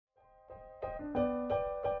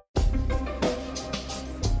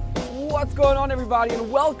What's going on, everybody,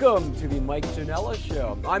 and welcome to the Mike Janella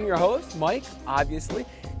Show. I'm your host, Mike, obviously.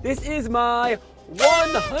 This is my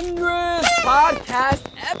 100th podcast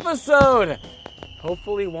episode.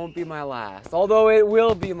 Hopefully it won't be my last, although it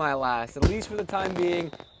will be my last, at least for the time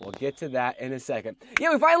being. We'll get to that in a second.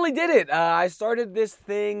 Yeah, we finally did it. I started this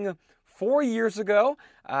thing 4 years ago.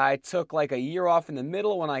 I took like a year off in the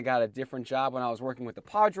middle when I got a different job when I was working with the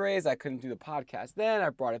Padres. I couldn't do the podcast then. I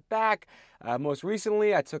brought it back. Most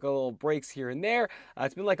recently, I took a little breaks here and there.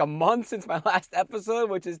 It's been like a month since my last episode,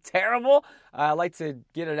 which is terrible. I like to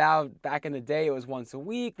get it out. Back in the day, it was once a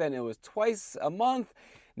week. Then it was twice a month.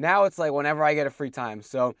 Now it's like whenever I get a free time.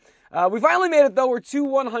 So we finally made it, though. We're to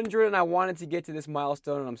 100, and I wanted to get to this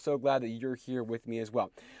milestone, and I'm so glad that you're here with me as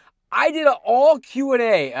well. I did an all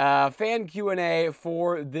Q&A, fan Q&A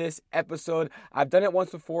for this episode. I've done it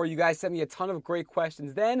once before. You guys sent me a ton of great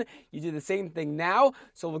questions then. You did the same thing now,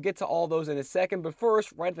 so we'll get to all those in a second. But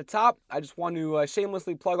first, right at the top, I just want to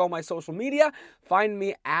shamelessly plug all my social media. Find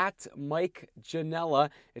me at Mike Janella.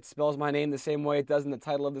 It spells my name the same way it does in the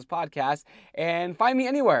title of this podcast. And find me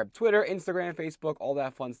anywhere, Twitter, Instagram, Facebook, all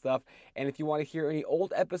that fun stuff. And if you want to hear any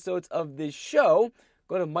old episodes of this show,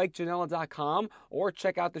 go to MikeJanella.com or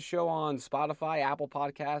check out the show on Spotify, Apple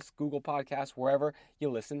Podcasts, Google Podcasts, wherever you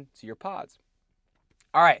listen to your pods.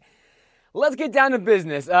 All right, let's get down to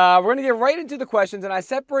business. We're going to get right into the questions, and I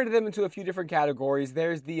separated them into a few different categories.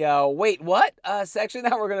 There's the wait, what section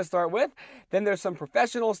that we're going to start with. Then there's some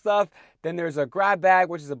professional stuff. Then there's a grab bag,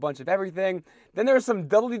 which is a bunch of everything. Then there's some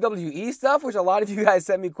WWE stuff, which a lot of you guys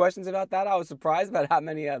sent me questions about that. I was surprised about how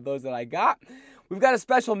many of those that I got. We've got a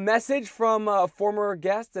special message from a former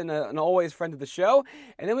guest and an always friend of the show.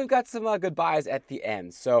 And then we've got some goodbyes at the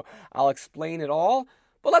end. So I'll explain it all.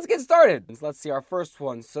 But let's get started. Let's see our first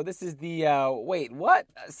one. So this is the wait, what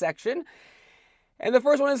section. And the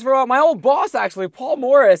first one is for my old boss, actually, Paul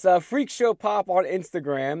Morris, Freak Show Pop on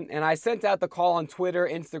Instagram. And I sent out the call on Twitter,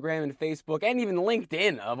 Instagram, and Facebook, and even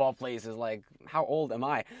LinkedIn, of all places. Like, how old am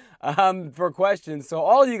I? For questions. So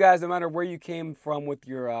all of you guys, no matter where you came from with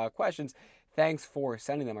your questions, thanks for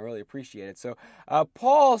sending them. I really appreciate it. So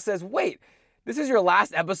Paul says, wait, this is your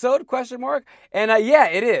last episode, ? And yeah,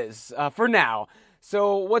 it is, for now.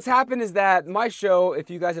 So what's happened is that my show, if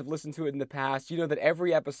you guys have listened to it in the past, you know that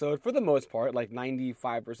every episode, for the most part, like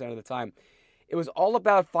 95% of the time, it was all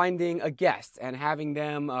about finding a guest and having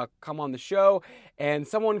them come on the show, and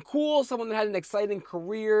someone cool, someone that had an exciting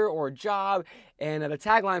career or job. And the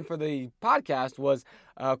tagline for the podcast was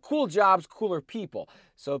cool jobs, cooler people.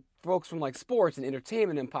 So folks from like sports and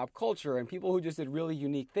entertainment and pop culture and people who just did really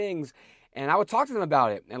unique things. And I would talk to them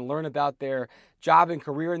about it and learn about their job and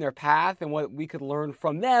career and their path and what we could learn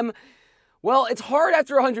from them. Well, it's hard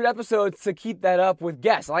after 100 episodes to keep that up with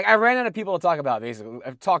guests. Like, I ran out of people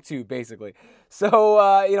to talk to, basically.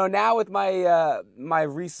 So, now with my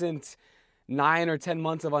recent 9 or 10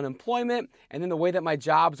 months of unemployment, and then the way that my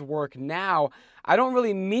jobs work now, I don't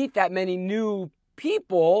really meet that many new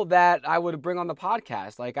people that I would bring on the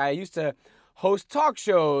podcast. Like, I used to host talk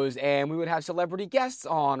shows, and we would have celebrity guests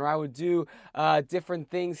on, or I would do different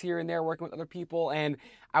things here and there working with other people, and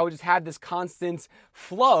I would just have this constant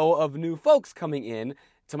flow of new folks coming in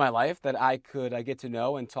to my life that I could get to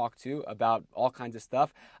know and talk to about all kinds of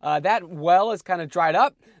stuff. That well has kind of dried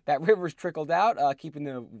up. That river's trickled out, keeping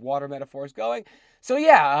the water metaphors going. So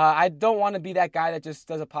yeah, I don't want to be that guy that just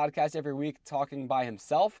does a podcast every week talking by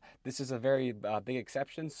himself. This is a very big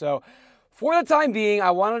exception. So for the time being,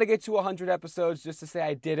 I wanted to get to 100 episodes just to say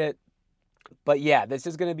I did it. But yeah, this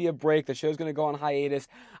is going to be a break. The show's going to go on hiatus.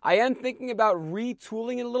 I am thinking about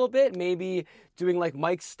retooling it a little bit, maybe doing like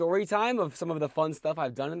Mike's story time of some of the fun stuff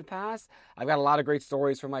I've done in the past. I've got a lot of great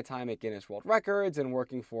stories from my time at Guinness World Records and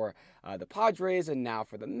working for the Padres and now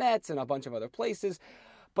for the Mets and a bunch of other places.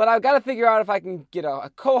 But I've got to figure out if I can get a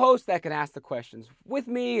co-host that can ask the questions with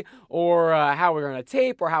me, or how we're going to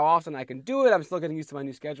tape, or how often I can do it. I'm still getting used to my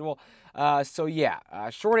new schedule. So yeah,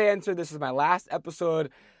 short answer, this is my last episode.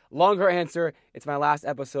 Longer answer, it's my last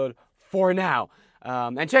episode for now.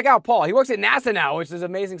 And check out Paul. He works at NASA now, which is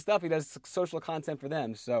amazing stuff. He does social content for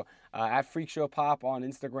them. So at Freak Show Pop on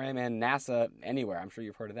Instagram and NASA anywhere. I'm sure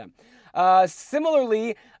you've heard of them.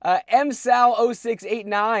 Similarly,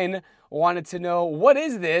 MSal0689 wanted to know, what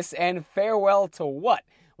is this and farewell to what?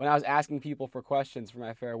 When I was asking people for questions for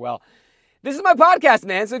my farewell. This is my podcast,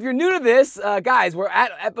 man. So if you're new to this, guys, we're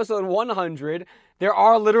at episode 100. There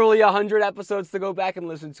are literally 100 episodes to go back and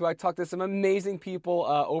listen to. I talked to some amazing people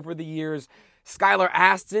over the years. Skylar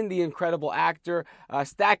Astin, the incredible actor.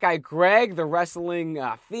 Stat Guy Greg, the wrestling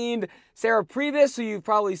fiend. Sarah Priebus, who you've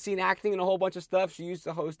probably seen acting in a whole bunch of stuff. She used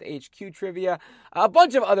to host HQ Trivia. A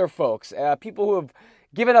bunch of other folks. People who have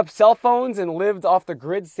given up cell phones and lived off the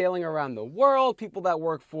grid sailing around the world, people that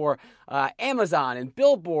work for Amazon and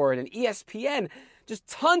Billboard and ESPN, just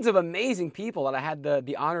tons of amazing people that I had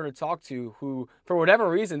the honor to talk to who, for whatever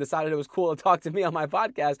reason, decided it was cool to talk to me on my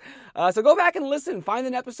podcast. So go back and listen, find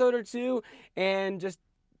an episode or two, and just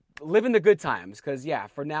live in the good times, because, yeah,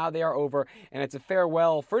 for now they are over, and it's a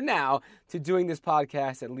farewell for now to doing this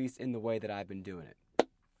podcast, at least in the way that I've been doing it.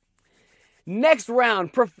 Next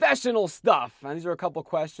round, professional stuff. And these are a couple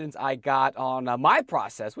questions I got on my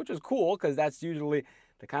process, which is cool, because that's usually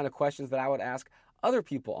the kind of questions that I would ask other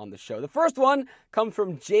people on the show. The first one comes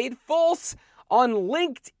from Jade Fultz on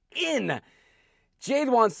LinkedIn. Jade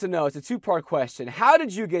wants to know, it's a two-part question, how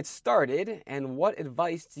did you get started, and what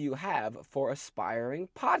advice do you have for aspiring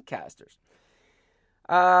podcasters?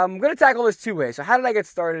 I'm going to tackle this two ways. So how did I get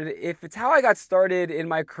started? If it's how I got started in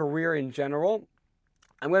my career in general,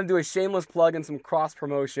 I'm going to do a shameless plug and some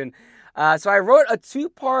cross-promotion. So I wrote a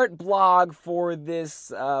two-part blog for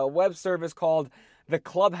this web service called The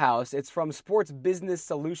Clubhouse. It's from Sports Business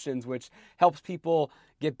Solutions, which helps people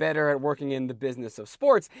get better at working in the business of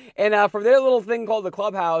sports. And for their little thing called The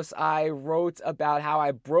Clubhouse, I wrote about how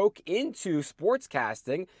I broke into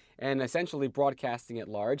sportscasting and essentially broadcasting at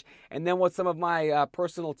large, and then what some of my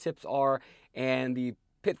personal tips are and the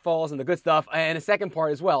pitfalls and the good stuff, and a second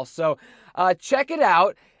part as well. So check it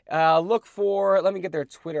out. Look for, let me get their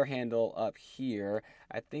Twitter handle up here.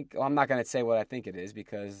 I'm not going to say what I think it is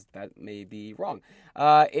because that may be wrong.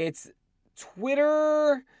 It's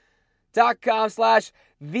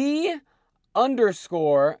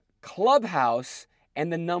twitter.com/the_clubhouse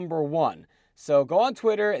and the number 1. So go on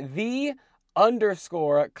Twitter,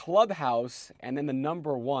 the_clubhouse and then the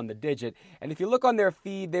number 1, the digit. And if you look on their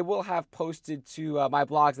feed, they will have posted to my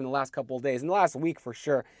blogs in the last couple of days, in the last week for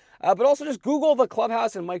sure. But also just Google The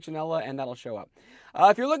Clubhouse and Mike Janella, and that'll show up.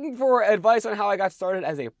 If you're looking for advice on how I got started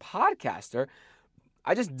as a podcaster,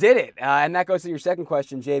 I just did it. And that goes to your second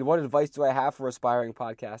question, Jade. What advice do I have for aspiring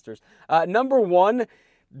podcasters? Number 1,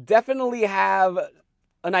 definitely have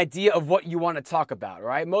an idea of what you want to talk about,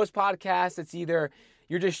 right? Most podcasts, it's either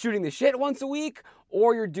you're just shooting the shit once a week,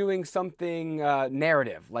 or you're doing something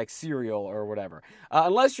narrative, like Serial or whatever.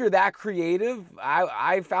 Unless you're that creative,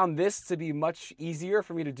 I found this to be much easier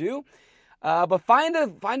for me to do. But find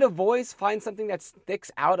a voice, find something that sticks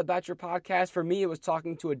out about your podcast. For me, it was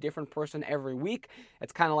talking to a different person every week.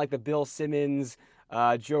 It's kind of like the Bill Simmons,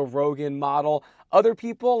 Joe Rogan model. Other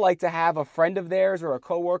people like to have a friend of theirs or a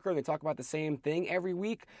coworker, and they talk about the same thing every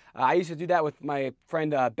week. I used to do that with my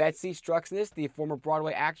friend Betsy Struxness, the former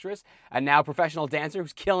Broadway actress, and now professional dancer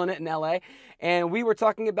who's killing it in LA. And we were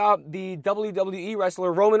talking about the WWE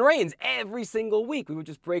wrestler Roman Reigns every single week. We would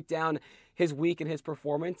just break down his week and his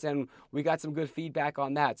performance, and we got some good feedback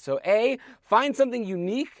on that. So A, find something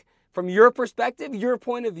unique from your perspective, your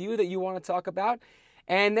point of view that you want to talk about.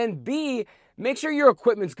 And then B, make sure your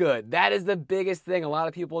equipment's good. That is the biggest thing. A lot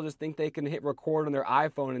of people just think they can hit record on their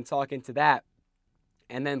iPhone and talk into that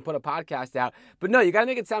and then put a podcast out. But no, you got to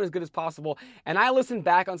make it sound as good as possible. And I listened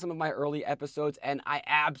back on some of my early episodes, and I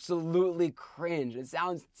absolutely cringe. It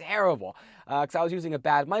sounds terrible because I was using a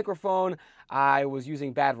bad microphone. I was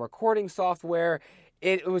using bad recording software.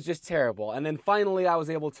 It was just terrible. And then finally, I was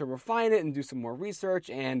able to refine it and do some more research,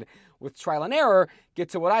 and with trial and error, get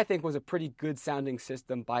to what I think was a pretty good sounding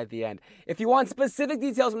system by the end. If you want specific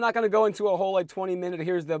details, I'm not going to go into a whole 20-minute,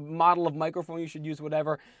 here's the model of microphone you should use,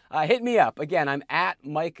 whatever. Hit me up. Again, I'm at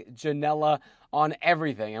Mike Janella on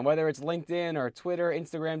everything. And whether it's LinkedIn or Twitter,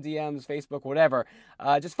 Instagram, DMs, Facebook, whatever,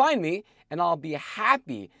 just find me, and I'll be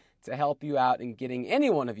happy to help you out in getting any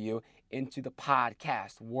one of you into the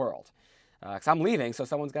podcast world. Because I'm leaving, so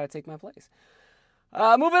someone's got to take my place.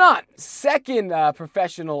 Moving on. Second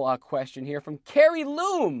professional question here from Carrie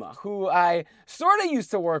Loom, who I sort of used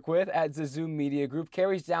to work with at the Zoom Media Group.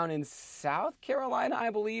 Carrie's down in South Carolina, I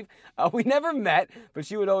believe. We never met, but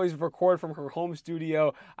she would always record from her home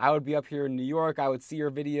studio. I would be up here in New York. I would see her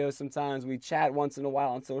videos sometimes. We'd chat once in a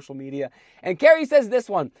while on social media. And Carrie says this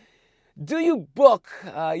one: do you book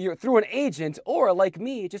through an agent, or like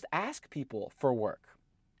me, just ask people for work?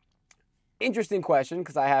 Interesting question,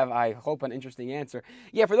 because I hope, an interesting answer.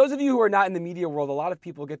 Yeah, for those of you who are not in the media world, a lot of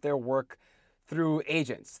people get their work through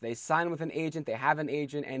agents. They sign with an agent, they have an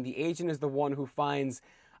agent, and the agent is the one who finds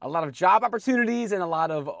a lot of job opportunities and a lot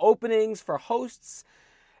of openings for hosts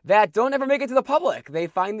that don't ever make it to the public. They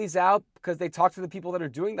find these out because they talk to the people that are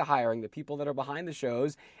doing the hiring, the people that are behind the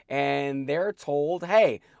shows, and they're told,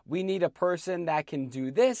 hey, we need a person that can do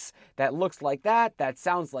this, that looks like that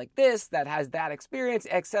sounds like this, that has that experience,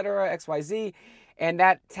 etc., XYZ. And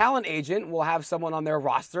that talent agent will have someone on their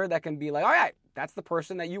roster that can be like, all right, that's the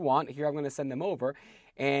person that you want. Here, I'm going to send them over.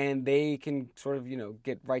 And they can sort of,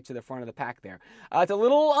 get right to the front of the pack there. It's a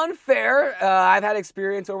little unfair. I've had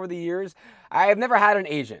experience over the years. I have never had an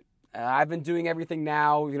agent. I've been doing everything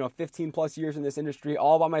now, 15 plus years in this industry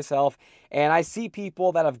all by myself. And I see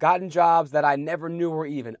people that have gotten jobs that I never knew were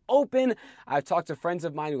even open. I've talked to friends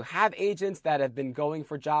of mine who have agents that have been going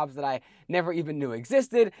for jobs that I never even knew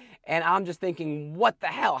existed. And I'm just thinking, what the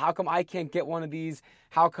hell? How come I can't get one of these?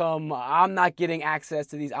 How come I'm not getting access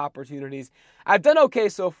to these opportunities? I've done okay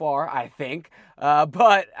so far, I think,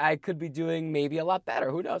 but I could be doing maybe a lot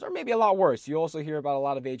better. Who knows? Or maybe a lot worse. You also hear about a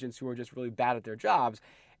lot of agents who are just really bad at their jobs,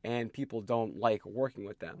 and people don't like working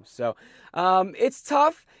with them. So it's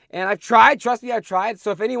tough, and I've tried. Trust me, I've tried.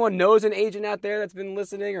 So if anyone knows an agent out there that's been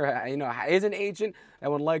listening or is an agent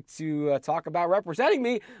that would like to talk about representing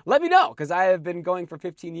me, let me know, because I have been going for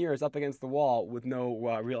 15 years up against the wall with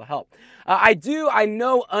no real help. I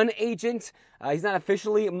know an agent. He's not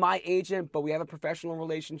officially my agent, but we have a professional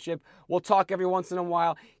relationship. We'll talk every once in a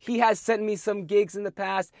while. He has sent me some gigs in the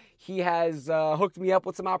past. He has hooked me up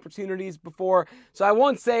with some opportunities before. So I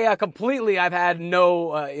won't say completely I've had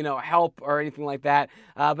no help or anything like that,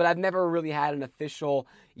 but I've never really had an official,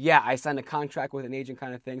 I signed a contract with an agent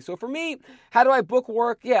kind of thing. So for me, how do I book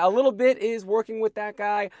work? Yeah, a little bit is working with that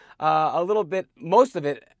guy. A little bit, most of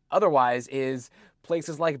it otherwise is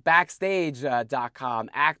places like Backstage.com,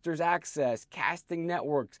 Actors Access, Casting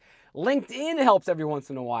Networks. LinkedIn helps every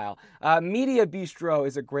once in a while. Media Bistro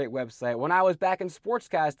is a great website. When I was back in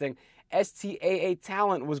sportscasting, STAA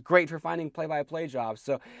Talent was great for finding play-by-play jobs.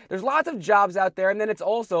 So there's lots of jobs out there. And then it's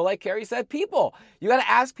also, like Carrie said, people. You got to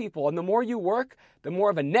ask people. And the more you work, the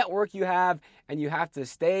more of a network you have. And you have to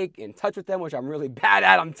stay in touch with them, which I'm really bad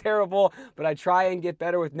at. I'm terrible. But I try and get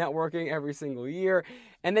better with networking every single year.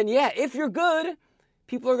 And then, if you're good,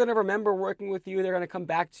 people are going to remember working with you. They're going to come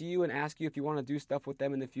back to you and ask you if you want to do stuff with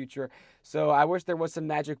them in the future. So I wish there was some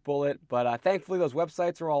magic bullet, but thankfully those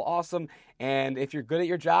websites are all awesome. And if you're good at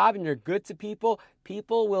your job and you're good to people,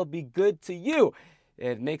 people will be good to you.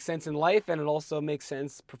 It makes sense in life, and it also makes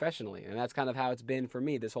sense professionally. And that's kind of how it's been for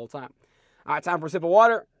me this whole time. All right, time for a sip of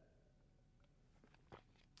water.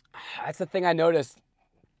 That's the thing I noticed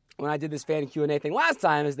when I did this fan Q&A thing last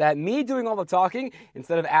time, is that me doing all the talking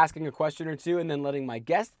instead of asking a question or two and then letting my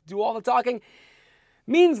guest do all the talking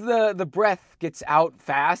means the breath gets out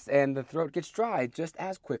fast and the throat gets dry just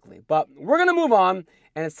as quickly. But we're going to move on,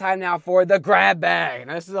 and it's time now for the grab bag.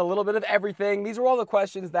 Now, this is a little bit of everything. These are all the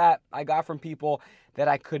questions that I got from people that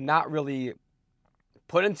I could not really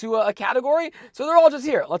put into a category, so they're all just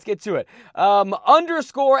here. Let's get to it.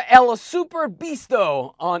 _ El Super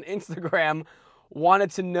Bisto on Instagram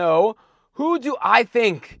wanted to know, who do I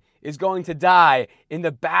think is going to die in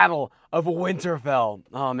the Battle of Winterfell?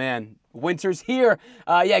 Oh man, winter's here.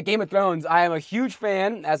 Game of Thrones. I am a huge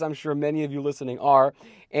fan, as I'm sure many of you listening are,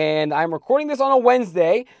 and I'm recording this on a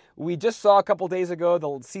Wednesday. We just saw a couple days ago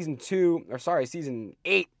the season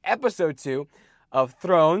 8, episode 2 of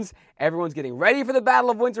Thrones. Everyone's getting ready for the Battle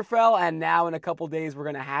of Winterfell, and now in a couple days we're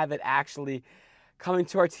going to have it actually coming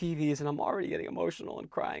to our TVs, and I'm already getting emotional and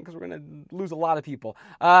crying because we're going to lose a lot of people.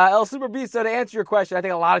 El Super Bisto, to answer your question, I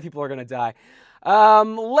think a lot of people are going to die.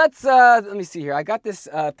 Let me see here. I got this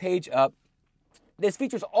page up. This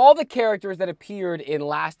features all the characters that appeared in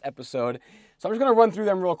last episode. So I'm just going to run through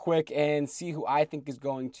them real quick and see who I think is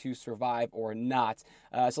going to survive or not.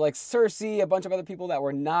 So like Cersei, a bunch of other people that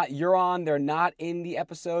were not, Euron, they're not in the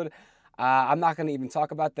episode. I'm not going to even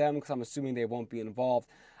talk about them because I'm assuming they won't be involved.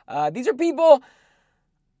 These are people,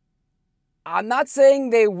 I'm not saying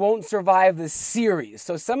they won't survive the series.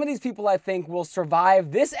 So some of these people I think will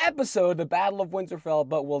survive this episode, the Battle of Winterfell,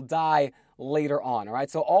 but will die later on. All right.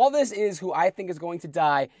 So all this is who I think is going to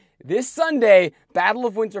die this Sunday, Battle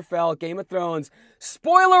of Winterfell, Game of Thrones.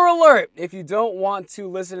 Spoiler alert! If you don't want to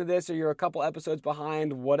listen to this or you're a couple episodes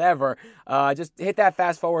behind, whatever, just hit that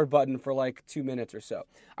fast forward button for like 2 minutes or so.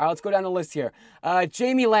 All right, let's go down the list here.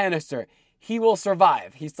 Jaime Lannister. He will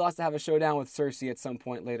survive. He still has to have a showdown with Cersei at some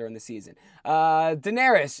point later in the season.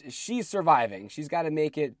 Daenerys, she's surviving. She's got to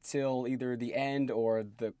make it till either the end or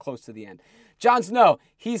the close to the end. Jon Snow,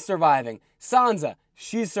 he's surviving. Sansa,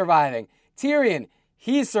 she's surviving. Tyrion,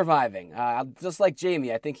 he's surviving. Just like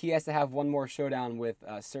Jaime, I think he has to have one more showdown with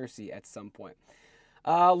Cersei at some point.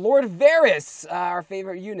 Lord Varys, our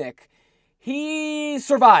favorite eunuch, he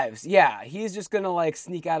survives. Yeah, he's just going to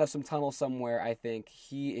sneak out of some tunnel somewhere, I think.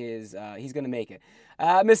 He's going to make it.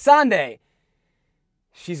 Missandei,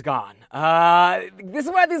 she's gone. This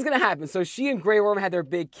is what I think is going to happen. So she and Grey Worm had their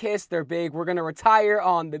big kiss, we're going to retire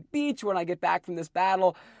on the beach when I get back from this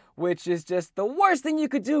battle. which is just the worst thing you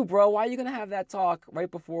could do, bro. Why are you going to have that talk right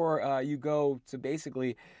before you go to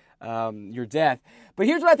basically your death? But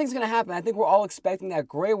here's what I think is going to happen. I think we're all expecting that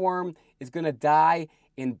Grey Worm is going to die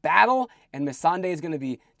in battle, and Missandei is going to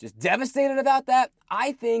be just devastated about that.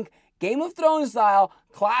 I think Game of Thrones style,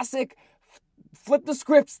 classic flip the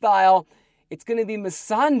script style, it's going to be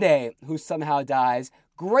Missandei who somehow dies.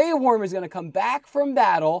 Grey Worm is going to come back from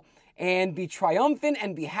battle and be triumphant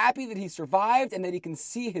and be happy that he survived and that he can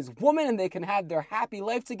see his woman and they can have their happy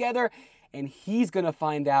life together. And he's going to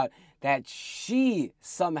find out that she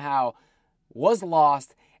somehow was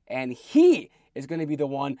lost, and he is going to be the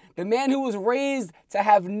one. The man who was raised to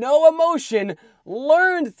have no emotion,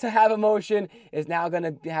 learned to have emotion, is now going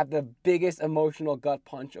to have the biggest emotional gut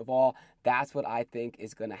punch of all. That's what I think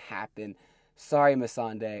is going to happen. Sorry,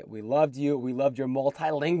 Missandei. We loved you. We loved your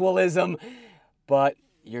multilingualism, but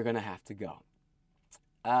you're going to have to go.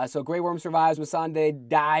 So Grey Worm survives. Missandei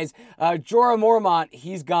dies. Jorah Mormont,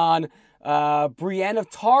 he's gone. Brienne of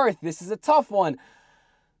Tarth, this is a tough one.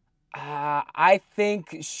 I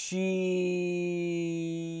think it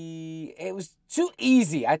was too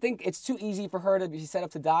easy. I think it's too easy for her to be set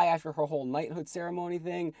up to die after her whole knighthood ceremony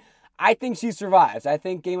thing. I think she survives. I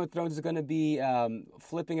think Game of Thrones is going to be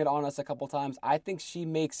flipping it on us a couple times. I think she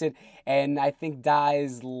makes it, and I think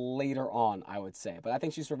dies later on, I would say. But I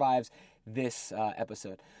think she survives this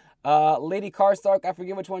episode. Lady Karstark, I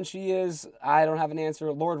forget which one she is. I don't have an answer.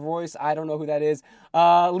 Lord Royce, I don't know who that is.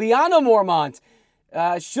 Lyanna Mormont.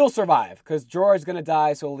 She'll survive because Jorah's going to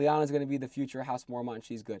die, so Lyanna's going to be the future House Mormont.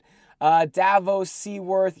 She's good. Davos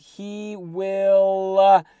Seaworth, he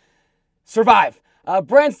will survive.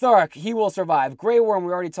 Bran Stark, he will survive. Grey Worm,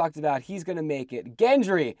 we already talked about. He's going to make it.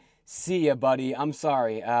 Gendry, see ya, buddy. I'm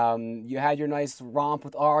sorry. You had your nice romp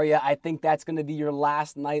with Arya. I think that's going to be your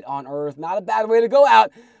last night on Earth. Not a bad way to go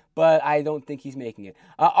out, but I don't think he's making it.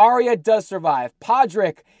 Arya does survive.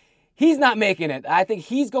 Podrick, he's not making it. I think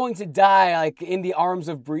he's going to die like in the arms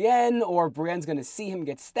of Brienne, or Brienne's going to see him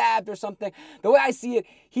get stabbed or something. The way I see it,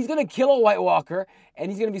 he's going to kill a White Walker, and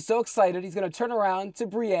he's going to be so excited. He's going to turn around to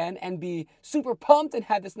Brienne and be super pumped and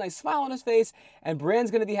have this nice smile on his face, and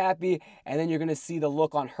Brienne's going to be happy, and then you're going to see the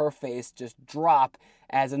look on her face just drop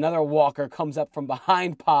as another Walker comes up from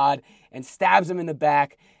behind Pod and stabs him in the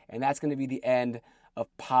back, and that's going to be the end of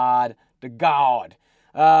Pod the God.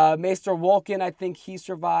 Maester Wolkin, I think he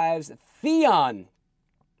survives. Theon,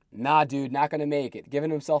 nah, dude, not gonna make it. Giving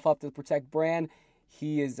himself up to protect Bran,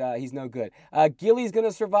 he's no good. Gilly's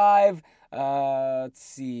gonna survive. Let's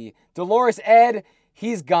see. Dolorous Ed,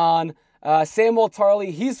 he's gone. Samuel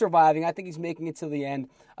Tarly, he's surviving. I think he's making it to the end.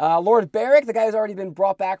 Lord Beric, the guy who's already been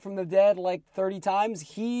brought back from the dead like 30 times,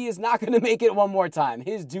 he is not going to make it one more time.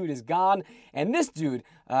 His dude is gone, and this dude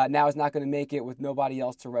now is not going to make it with nobody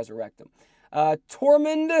else to resurrect him.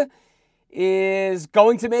 Tormund is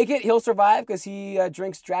going to make it. He'll survive because he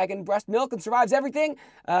drinks dragon breast milk and survives everything.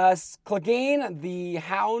 Clegane, the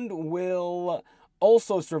Hound, will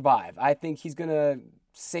also survive. I think he's going to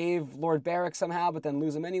save Lord Beric somehow, but then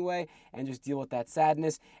lose him anyway and just deal with that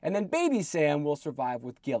sadness. And then Baby Sam will survive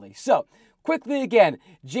with Gilly. So, quickly again,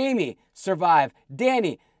 Jaime, survive.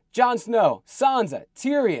 Dany, Jon Snow, Sansa,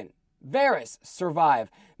 Tyrion, Varys,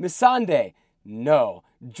 survive. Missandei, no.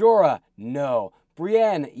 Jorah, no.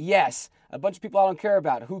 Brienne, yes. A bunch of people I don't care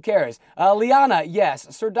about. Who cares? Lyanna,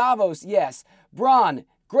 yes. Sir Davos, yes. Bronn,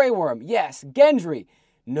 Grey Worm, yes. Gendry,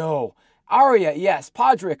 no. Arya, yes.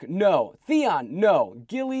 Podrick, no. Theon, no.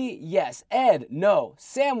 Gilly, yes. Ed, no.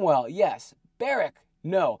 Samwell, yes. Beric,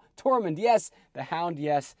 no. Tormund, yes. The Hound,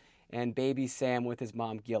 yes. And Baby Sam with his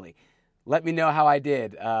mom, Gilly. Let me know how I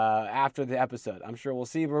did after the episode. I'm sure we'll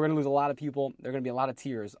see. But we're going to lose a lot of people. There are going to be a lot of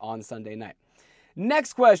tears on Sunday night.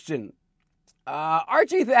 Next question.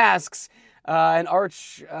 Archie asks, and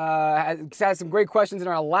Arch has some great questions in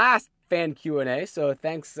our last fan Q&A, so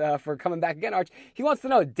thanks for coming back again, Arch. He wants to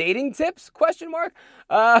know, dating tips, ?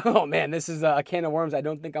 Oh man, this is a can of worms I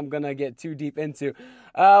don't think I'm going to get too deep into.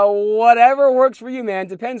 Whatever works for you, man.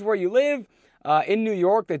 Depends where you live. In New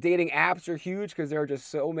York, the dating apps are huge because there are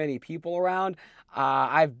just so many people around.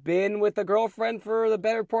 I've been with a girlfriend for the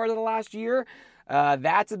better part of the last year.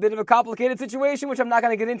 That's a bit of a complicated situation, which I'm not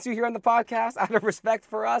going to get into here on the podcast out of respect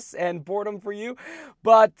for us and boredom for you.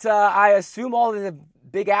 But I assume all of the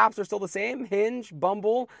big apps are still the same. Hinge,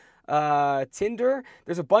 Bumble, Tinder.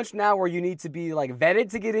 There's a bunch now where you need to be like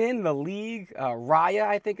vetted to get in. The League, Raya,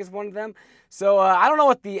 I think is one of them. So I don't know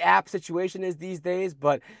what the app situation is these days,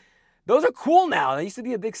 but those are cool now. There used to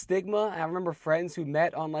be a big stigma. I remember friends who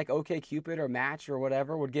met on like OkCupid or Match or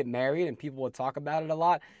whatever would get married and people would talk about it a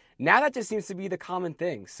lot. Now that just seems to be the common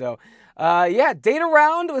thing. So, date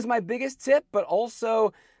around was my biggest tip, but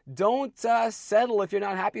also don't settle if you're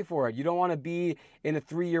not happy for it. You don't want to be in a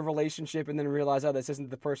 3-year relationship and then realize, oh, this isn't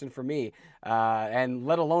the person for me. And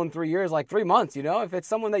let alone 3 years, like 3 months, If it's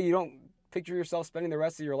someone that you don't picture yourself spending the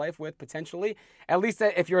rest of your life with, potentially, at least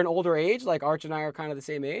if you're an older age, like Arch and I are kind of the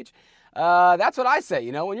same age, that's what I say.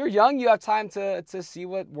 When you're young, you have time to see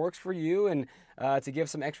what works for you and to give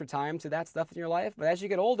some extra time to that stuff in your life. But as you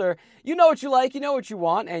get older, you know what you like, you know what you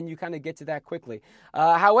want, and you kind of get to that quickly.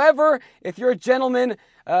 However, if you're a gentleman,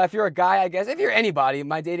 if you're a guy, I guess, if you're anybody,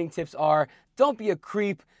 my dating tips are don't be a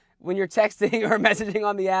creep when you're texting or messaging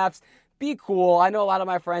on the apps. Be cool. I know a lot of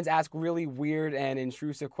my friends ask really weird and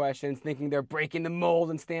intrusive questions, thinking they're breaking the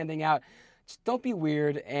mold and standing out. Just don't be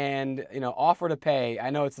weird and, offer to pay.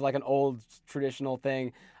 I know it's like an old traditional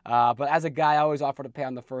thing, but as a guy, I always offer to pay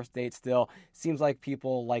on the first date still. Seems like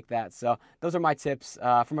people like that. So those are my tips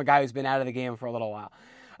from a guy who's been out of the game for a little while.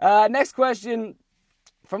 Next question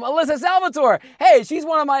from Alyssa Salvatore. Hey, she's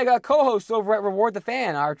one of my co-hosts over at Reward the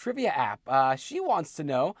Fan, our trivia app. She wants to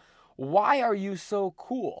know, why are you so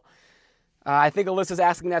cool? I think Alyssa's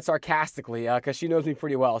asking that sarcastically because she knows me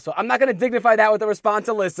pretty well. So I'm not going to dignify that with a response,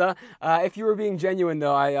 Alyssa. If you were being genuine,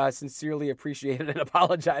 though, I sincerely appreciate it and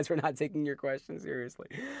apologize for not taking your question seriously.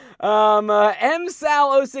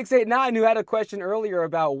 MSal0689, who had a question earlier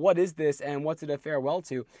about what is this and what's it a farewell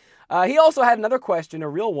to, he also had another question, a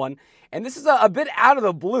real one. And this is a bit out of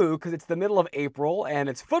the blue because it's the middle of April and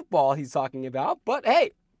it's football he's talking about. But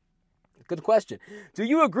hey, good question. Do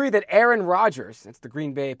you agree that Aaron Rodgers, that's the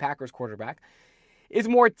Green Bay Packers quarterback, is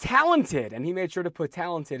more talented, and he made sure to put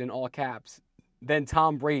talented in all caps, than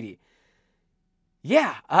Tom Brady?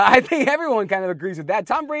 Yeah, I think everyone kind of agrees with that.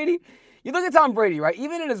 Tom Brady, you look at Tom Brady, right?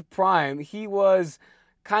 Even in his prime, he was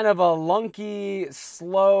kind of a lunky,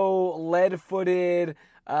 slow, lead-footed.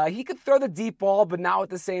 He could throw the deep ball, but not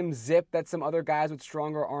with the same zip that some other guys with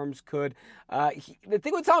stronger arms could. The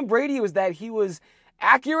thing with Tom Brady was that he was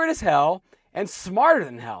accurate as hell and smarter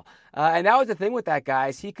than hell. And that was the thing with that guy,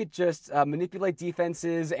 is he could just manipulate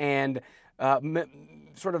defenses and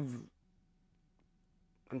sort of,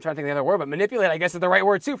 I'm trying to think of the other word, but manipulate, I guess, is the right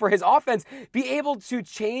word too, for his offense, be able to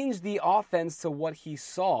change the offense to what he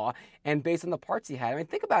saw and based on the parts he had. I mean,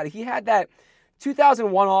 think about it. He had that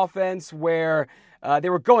 2001 offense where they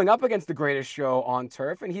were going up against the greatest show on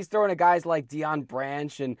turf, and he's throwing to guys like Deion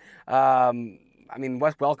Branch and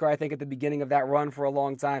Wes Welker, I think, at the beginning of that run for a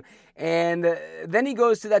long time. And then he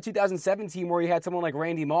goes to that 2017 where he had someone like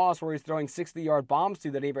Randy Moss where he's throwing 60-yard bombs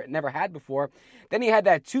to that he never had before. Then he had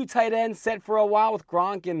that 2 tight end set for a while with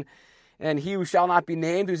Gronk and he who shall not be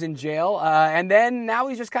named, who's in jail. And then now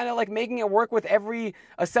he's just kind of like making it work with every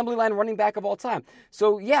assembly line running back of all time.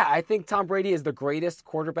 So, yeah, I think Tom Brady is the greatest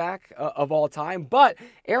quarterback of all time. But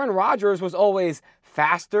Aaron Rodgers was always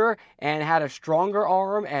faster and had a stronger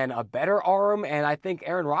arm and a better arm. And I think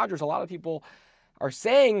Aaron Rodgers, a lot of people are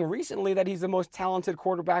saying recently that he's the most talented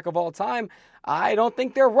quarterback of all time. I don't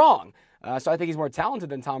think they're wrong. So I think he's more talented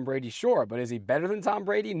than Tom Brady, sure. But is he better than Tom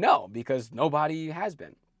Brady? No, because nobody has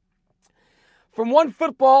been. From one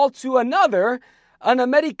football to another, an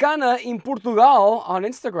Americana in Portugal on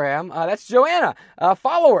Instagram. That's Joanna.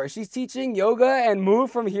 Follow her. She's teaching yoga and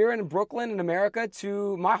moved from here in Brooklyn in America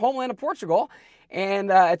to my homeland of Portugal.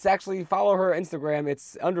 And it's actually, follow her Instagram.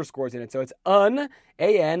 It's underscores in it. So it's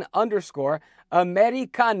A-N underscore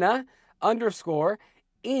Americana underscore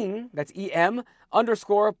in, that's E-M,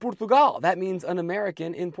 underscore Portugal. That means an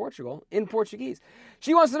American in Portugal, in Portuguese.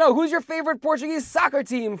 She wants to know, who's your favorite Portuguese soccer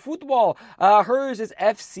team, football? Hers is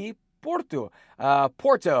FC Porto.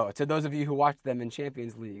 Porto, to those of you who watch them in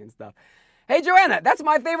Champions League and stuff. Hey, Joanna, that's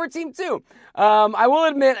my favorite team, too. I will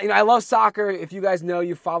admit, I love soccer. If you guys know,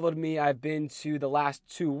 you followed me. I've been to the last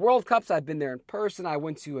 2 World Cups. I've been there in person. I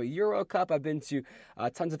went to a Euro Cup. I've been to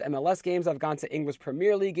tons of MLS games. I've gone to English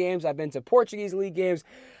Premier League games. I've been to Portuguese League games.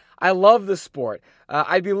 I love the sport.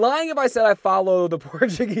 I'd be lying if I said I follow the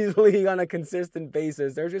Portuguese League on a consistent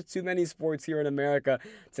basis. There's just too many sports here in America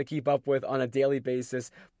to keep up with on a daily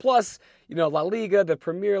basis. Plus, La Liga, the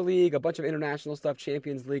Premier League, a bunch of international stuff,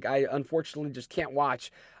 Champions League. I unfortunately just can't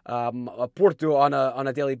watch Porto on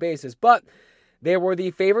a daily basis. But they were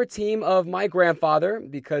the favorite team of my grandfather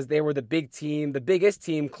because they were the big team, the biggest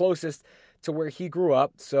team closest to where he grew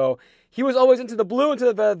up. So he was always into the blue,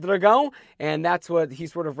 into the Dragão, and that's what he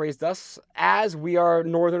sort of raised us as. We are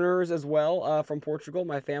Northerners as well from Portugal,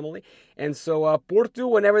 my family. And so Porto,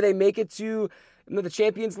 whenever they make it to the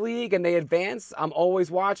Champions League and they advance, I'm always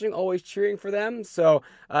watching, always cheering for them. So,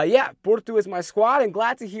 Porto is my squad, and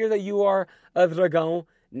glad to hear that you are a Dragão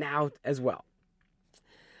now as well.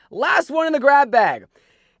 Last one in the grab bag.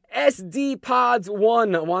 SD Pods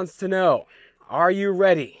 1 wants to know, are you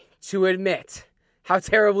ready to admit how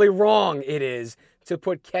terribly wrong it is to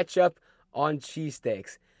put ketchup on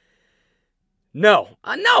cheesesteaks. No,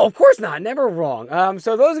 of course not. Never wrong.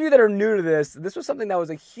 So those of you that are new to this was something that was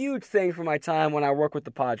a huge thing for my time when I worked with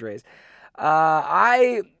the Padres.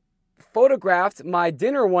 I photographed my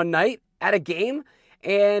dinner one night at a game,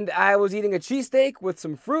 and I was eating a cheesesteak with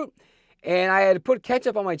some fruit, and I had put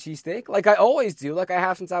ketchup on my cheesesteak, like I always do, like I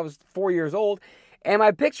have since I was 4 years old. And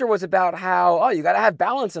my picture was about how, you got to have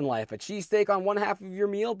balance in life. A cheesesteak on one half of your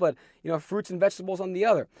meal, but, fruits and vegetables on the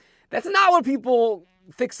other. That's not what people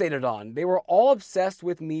fixated on. They were all obsessed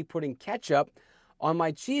with me putting ketchup on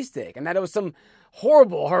my cheesesteak, and that it was some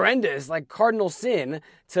horrible, horrendous, like cardinal sin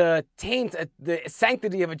to taint the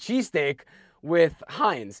sanctity of a cheesesteak with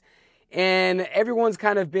Heinz. And everyone's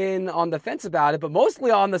kind of been on the fence about it, but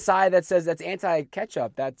mostly on the side that says that's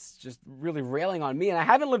anti-ketchup. That's just really railing on me, and I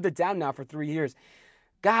haven't lived it down now for 3 years.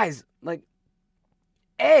 Guys,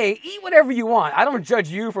 eat whatever you want. I don't judge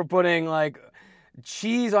you for putting,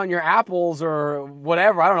 cheese on your apples or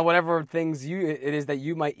whatever. I don't know, whatever things it is that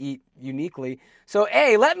you might eat uniquely. So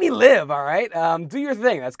A, let me live, all right? Do your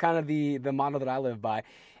thing. That's kind of the motto that I live by.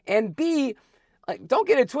 And B, don't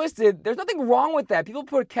get it twisted. There's nothing wrong with that. People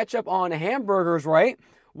put ketchup on hamburgers, right?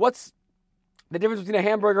 What's the difference between a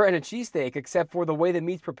hamburger and a cheesesteak except for the way the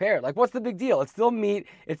meat's prepared? What's the big deal? It's still meat,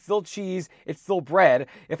 it's still cheese, it's still bread.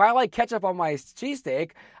 If I like ketchup on my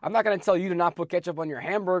cheesesteak, I'm not going to tell you to not put ketchup on your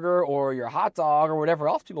hamburger or your hot dog or whatever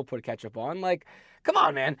else people put ketchup on. Come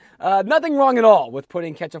on, man. Nothing wrong at all with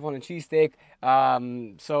putting ketchup on a cheesesteak.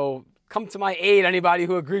 So come to my aid, anybody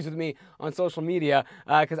who agrees with me on social media,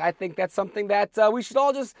 because I think that's something that we should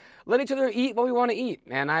all just let each other eat what we want to eat.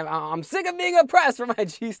 And I'm sick of being oppressed for my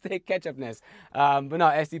cheesesteak ketchupness. But no,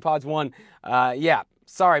 SD Pods 1,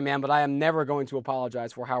 sorry, man, but I am never going to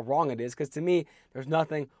apologize for how wrong it is, because to me, there's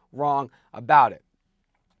nothing wrong about it.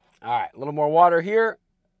 All right, a little more water here.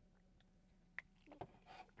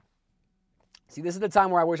 See, this is the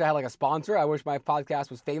time where I wish I had a sponsor. I wish my podcast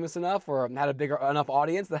was famous enough or had a bigger enough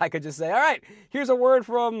audience that I could just say, all right, here's a word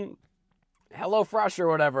from HelloFresh or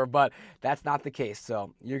whatever, but that's not the case.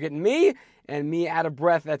 So you're getting me and me out of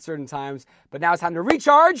breath at certain times, but now it's time to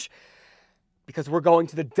recharge because we're going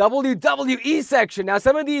to the WWE section. Now,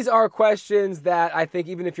 some of these are questions that I think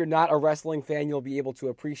even if you're not a wrestling fan, you'll be able to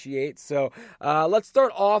appreciate. So let's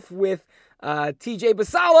start off with TJ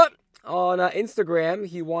Basala on Instagram.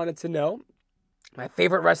 He wanted to know my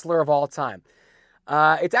favorite wrestler of all time.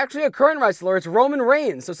 It's actually a current wrestler. It's Roman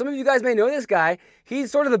Reigns. So some of you guys may know this guy.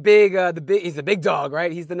 He's sort of he's the big dog,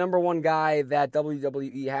 right? He's the number one guy that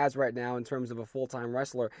WWE has right now in terms of a full-time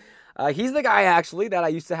wrestler. He's the guy actually that I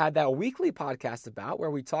used to have that weekly podcast about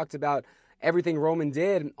where we talked about everything Roman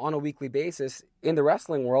did on a weekly basis in the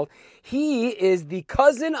wrestling world. He is the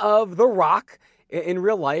cousin of The Rock. In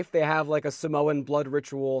real life, they have a Samoan blood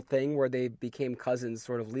ritual thing where they became cousins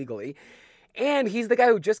sort of legally. And he's the guy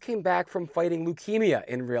who just came back from fighting leukemia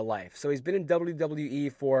in real life. So he's been in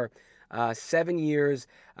WWE for 7 years.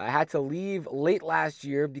 Had to leave late last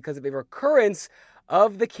year because of a recurrence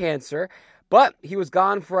of the cancer. But he was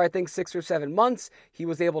gone for, I think, 6 or 7 months. He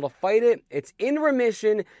was able to fight it. It's in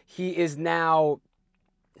remission. He is now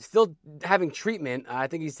still having treatment. I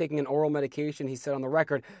think he's taking an oral medication, he said on the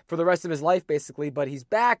record, for the rest of his life, basically. But he's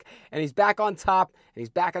back, and he's back on top, and he's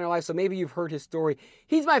back in our life. So maybe you've heard his story.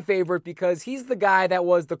 He's my favorite because he's the guy that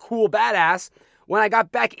was the cool badass when I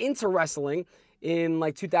got back into wrestling in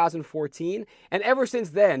 2014. And ever since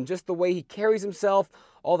then, just the way he carries himself,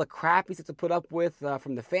 all the crap he's had to put up with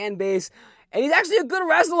from the fan base. And he's actually a good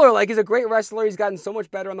wrestler. He's a great wrestler. He's gotten so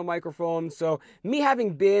much better on the microphone. So me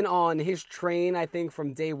having been on his train, I think,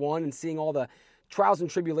 from day one and seeing all the trials and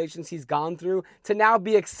tribulations he's gone through to now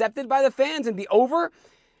be accepted by the fans and be over.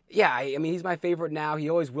 Yeah, I mean, he's my favorite now. He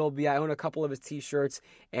always will be. I own a couple of his t-shirts.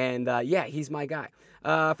 And he's my guy.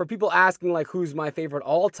 For people asking, who's my favorite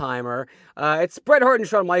all-timer, it's Bret Hart and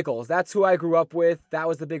Shawn Michaels. That's who I grew up with. That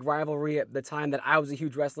was the big rivalry at the time that I was a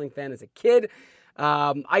huge wrestling fan as a kid.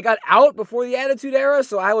 I got out before the Attitude Era,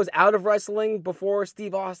 so I was out of wrestling before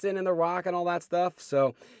Steve Austin and The Rock and all that stuff.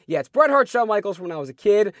 So, yeah, it's Bret Hart, Shawn Michaels from when I was a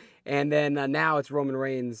kid, and then now it's Roman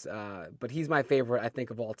Reigns, but he's my favorite, I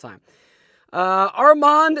think, of all time.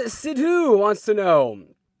 Armand Sidhu wants to know,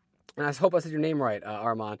 and I hope I said your name right,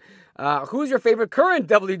 Armand, who's your favorite current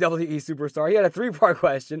WWE superstar? He had a 3-part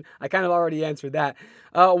question. I kind of already answered that.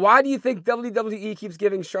 Why do you think WWE keeps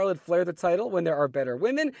giving Charlotte Flair the title when there are better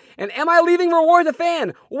women? And am I leaving Reward the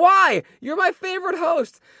Fan? Why? You're my favorite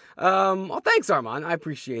host. Well, thanks, Armand. I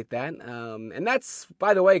appreciate that. And that's,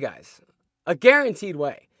 by the way, guys, a guaranteed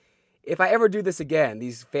way. If I ever do this again,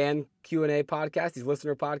 these fan Q&A podcasts, these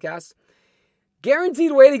listener podcasts,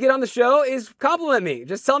 Guaranteed way to get on the show is compliment me.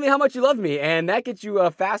 Just tell me how much you love me, and that gets you a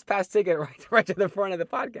fast pass ticket right to the front of the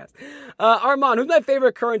podcast. Armand, who's my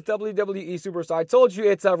favorite current WWE superstar? I told you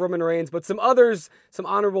it's Roman Reigns, but some others, some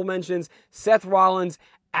honorable mentions. Seth Rollins,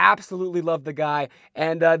 absolutely love the guy.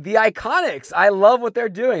 And the Iconics, I love what they're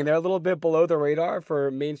doing. They're a little bit below the radar for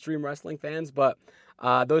mainstream wrestling fans, but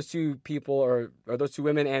those two people, or those two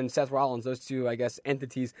women and Seth Rollins, those two, I guess,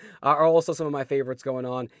 entities, are also some of my favorites going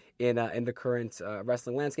on in the current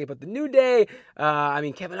wrestling landscape. But the New Day,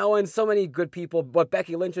 Kevin Owens, so many good people. What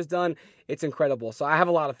Becky Lynch has done, it's incredible. So I have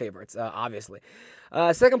a lot of favorites, obviously.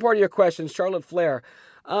 Second part of your question, Charlotte Flair.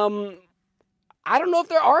 I don't know if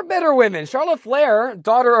there are better women. Charlotte Flair,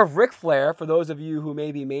 daughter of Ric Flair, for those of you who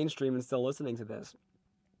may be mainstream and still listening to this,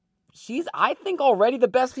 she's, I think, already the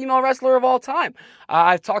best female wrestler of all time.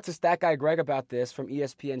 I've talked to Stat Guy Greg about this from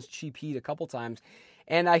ESPN's Cheap Heat a couple times,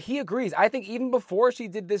 and he agrees. I think even before she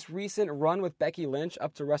did this recent run with Becky Lynch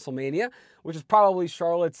up to WrestleMania, which is probably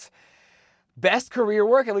Charlotte's best career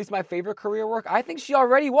work, at least my favorite career work, I think she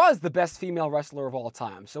already was the best female wrestler of all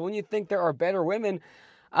time. So when you think there are better women,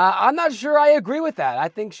 I'm not sure I agree with that. I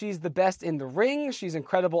think she's the best in the ring. She's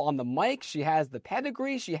incredible on the mic. She has the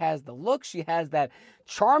pedigree. She has the look. She has that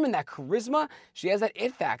charm and that charisma. She has that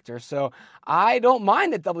it factor. So I don't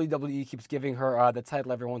mind that WWE keeps giving her the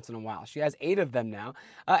title every once in a while. She has 8 of them now.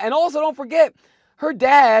 And also, don't forget, her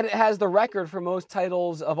dad has the record for most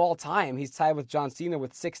titles of all time. He's tied with John Cena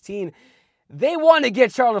with 16. They want to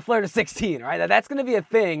get Charlotte Flair to 16, right? That's going to be a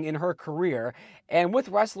thing in her career. And with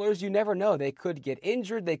wrestlers, you never know. They could get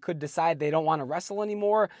injured. They could decide they don't want to wrestle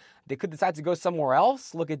anymore. They could decide to go somewhere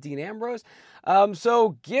else. Look at Dean Ambrose.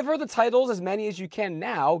 So give her the titles, as many as you can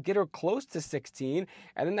now. Get her close to 16.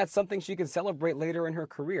 And then that's something she can celebrate later in her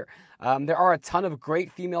career. There are a ton of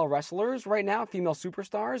great female wrestlers right now, female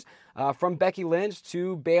superstars, from Becky Lynch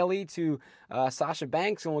to Bayley to Sasha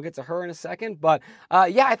Banks, and we'll get to her in a second. But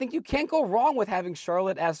I think you can't go wrong with having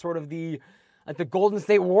Charlotte as sort of the Golden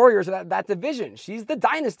State Warriors of that division. She's the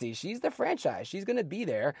dynasty. She's the franchise. She's going to be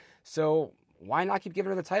there. So why not keep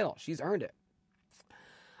giving her the title? She's earned it.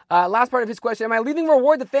 Last part of his question, am I leaving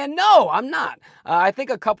Reward the Fan? No, I'm not. I think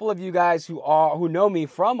a couple of you guys who know me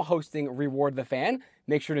from hosting Reward the Fan,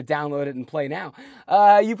 make sure to download it and play now.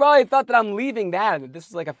 You probably thought that I'm leaving that. This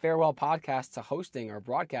is like a farewell podcast to hosting or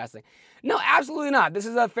broadcasting. No, absolutely not. This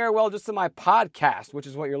is a farewell just to my podcast, which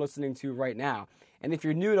is what you're listening to right now. And if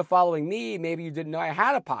you're new to following me, maybe you didn't know I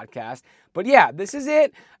had a podcast. But yeah, this is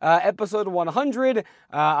it. Episode 100.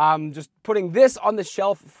 I'm just putting this on the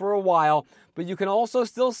shelf for a while. But you can also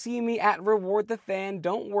still see me at Reward the Fan.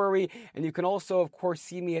 Don't worry. And you can also, of course,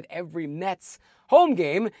 see me at every Mets home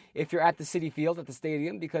game if you're at the Citi Field, at the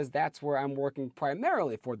stadium, because that's where I'm working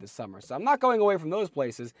primarily for this summer. So I'm not going away from those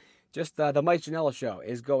places. Just the Mike Janela Show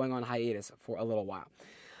is going on hiatus for a little while.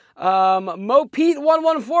 Mo Pete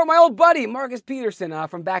 114, my old buddy Marcus Peterson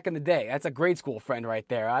from back in the day. That's a grade school friend right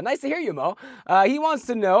there. Nice to hear you, Mo. He wants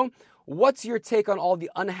to know, what's your take on all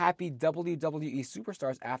the unhappy WWE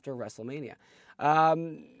superstars after WrestleMania?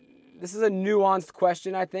 This is a nuanced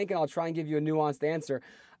question, I think, and I'll try and give you a nuanced answer.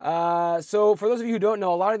 So for those of you who don't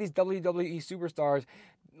know, a lot of these WWE superstars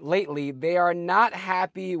lately, they are not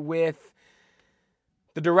happy with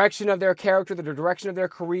the direction of their character, the direction of their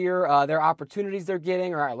career, their opportunities they're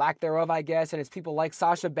getting, or lack thereof, I guess. And it's people like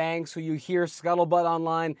Sasha Banks, who you hear scuttlebutt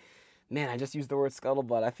online. Man, I just used the word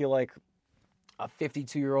scuttlebutt. I feel like a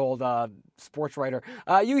 52-year-old sports writer.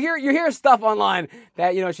 You hear stuff online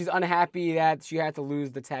that, she's unhappy that she had to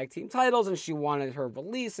lose the tag team titles, and she wanted her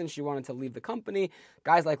release, and she wanted to leave the company.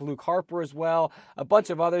 Guys like Luke Harper as well. A bunch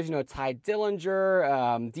of others, Ty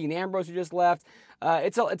Dillinger, Dean Ambrose, who just left.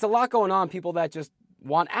 It's a lot going on. People that just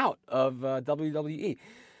want out of WWE.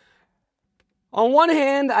 On one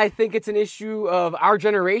hand, I think it's an issue of our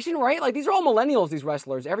generation, right? Like, these are all millennials, these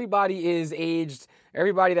wrestlers. Everybody is aged.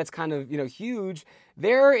 Everybody that's kind of, huge,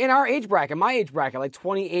 they're in our age bracket, my age bracket, like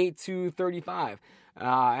 28 to 35.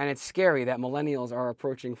 And it's scary that millennials are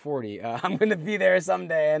approaching 40. I'm going to be there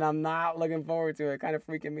someday, and I'm not looking forward to it. Kind of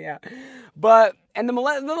freaking me out. And the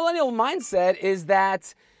millennial mindset is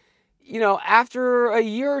that, after a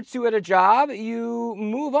year or two at a job, you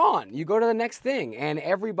move on. You go to the next thing. And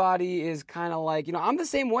everybody is kind of like, I'm the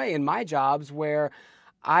same way in my jobs, where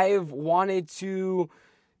I've wanted to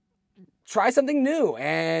try something new.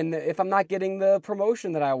 And if I'm not getting the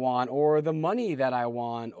promotion that I want, or the money that I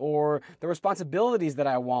want, or the responsibilities that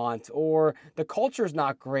I want, or the culture's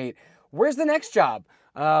not great, where's the next job?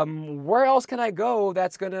 Where else can I go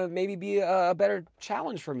that's going to maybe be a better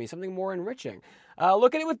challenge for me, something more enriching?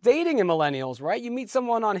 Look at it with dating in millennials, right? You meet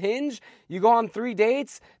someone on Hinge, you go on 3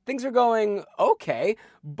 dates, things are going okay,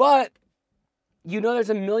 but you know there's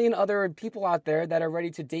a million other people out there that are ready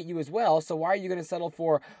to date you as well. So why are you going to settle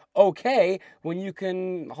for okay when you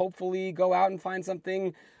can hopefully go out and find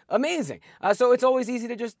something amazing? So it's always easy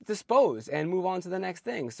to just dispose and move on to the next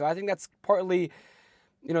thing. So I think that's partly,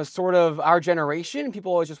 sort of our generation.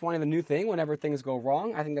 People always just wanting the new thing whenever things go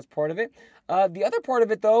wrong. I think that's part of it. The other part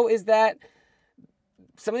of it, though, is that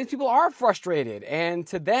some of these people are frustrated, and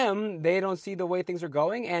to them, they don't see the way things are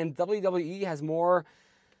going, and WWE has more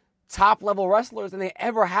top-level wrestlers than they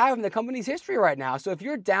ever have in the company's history right now. So if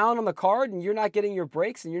you're down on the card and you're not getting your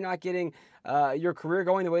breaks and you're not getting your career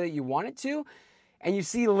going the way that you want it to, and you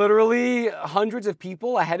see literally hundreds of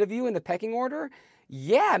people ahead of you in the pecking order,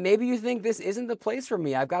 yeah, maybe you think this isn't the place for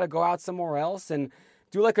me. I've got to go out somewhere else and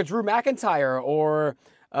do like a Drew McIntyre or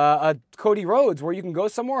a Cody Rhodes, where you can go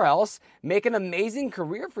somewhere else, make an amazing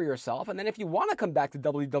career for yourself, and then if you want to come back to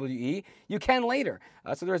WWE, you can later.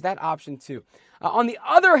 So there's that option too. On the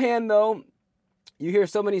other hand, though, you hear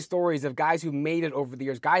so many stories of guys who made it over the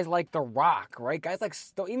years, guys like The Rock, right? Guys like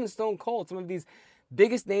even Stone Cold, some of these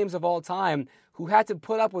biggest names of all time who had to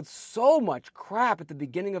put up with so much crap at the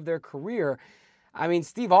beginning of their career. I mean,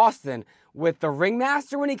 Steve Austin with the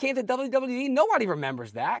Ringmaster when he came to WWE, nobody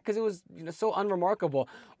remembers that because it was so unremarkable.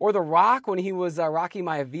 Or The Rock when he was Rocky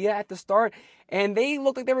Maivia at the start, and they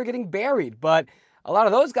looked like they were getting buried. But a lot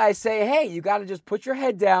of those guys say, hey, you got to just put your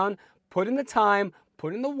head down, put in the time,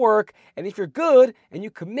 put in the work, and if you're good and you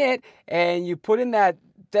commit and you put in that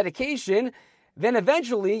dedication, then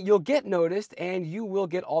eventually you'll get noticed and you will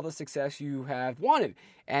get all the success you have wanted.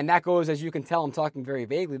 And that goes, as you can tell, I'm talking very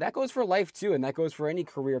vaguely, that goes for life too, and that goes for any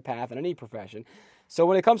career path and any profession. So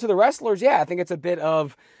when it comes to the wrestlers, yeah, I think it's a bit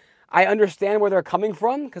of, I understand where they're coming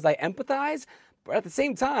from because I empathize, but at the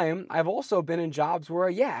same time, I've also been in jobs where,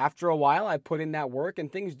 yeah, after a while, I put in that work and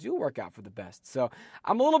things do work out for the best. So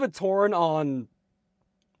I'm a little bit torn on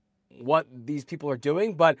what these people are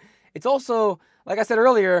doing, but it's also, like I said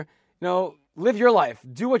earlier, live your life.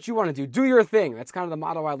 Do what you want to do. Do your thing. That's kind of the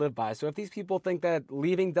motto I live by. So if these people think that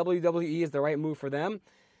leaving WWE is the right move for them,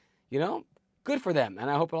 good for them. And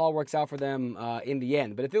I hope it all works out for them in the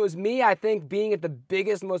end. But if it was me, I think being at the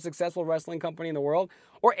biggest, most successful wrestling company in the world,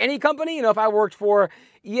 or any company, if I worked for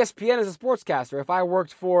ESPN as a sportscaster, if I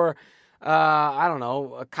worked for,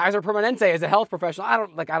 Kaiser Permanente as a health professional, I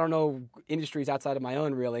don't know industries outside of my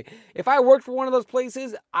own, really. If I worked for one of those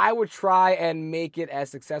places, I would try and make it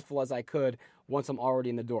as successful as I could once I'm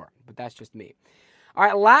already in the door. But that's just me. All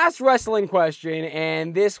right, last wrestling question,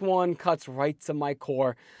 and this one cuts right to my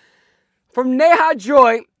core. From Neha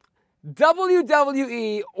Joy,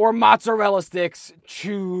 WWE or mozzarella sticks,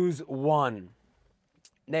 choose one.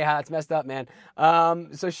 Neha, it's messed up, man.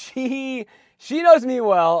 So she knows me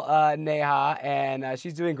well, Neha, and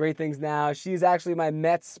she's doing great things now. She's actually my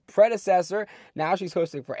Mets predecessor. Now she's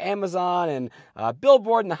hosting for Amazon and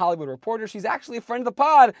Billboard and The Hollywood Reporter. She's actually a friend of the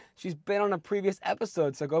pod. She's been on a previous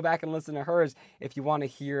episode, so go back and listen to hers if you want to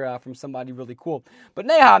hear from somebody really cool. But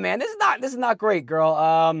Neha, man, this is not great,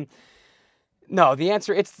 girl. No, the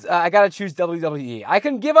answer, I got to choose WWE. I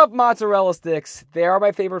can give up mozzarella sticks. They are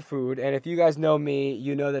my favorite food, and if you guys know me,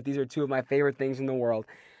 you know that these are two of my favorite things in the world.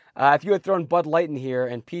 If you had thrown Bud Light in here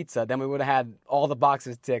and pizza, then we would have had all the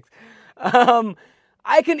boxes ticked.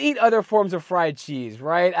 I can eat other forms of fried cheese,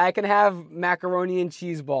 right? I can have macaroni and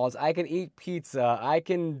cheese balls. I can eat pizza. I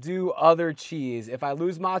can do other cheese. If I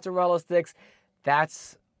lose mozzarella sticks,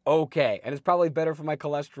 that's okay. And it's probably better for my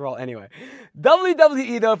cholesterol anyway.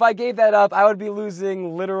 WWE, though, if I gave that up, I would be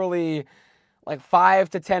losing literally like 5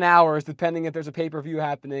 to 10 hours, depending if there's a pay-per-view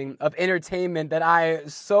happening, of entertainment that I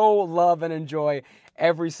so love and enjoy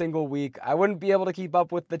every single week. I wouldn't be able to keep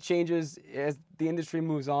up with the changes as the industry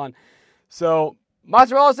moves on. So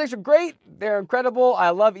mozzarella sticks are great. They're incredible. I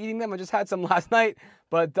love eating them. I just had some last night.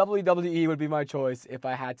 But WWE would be my choice if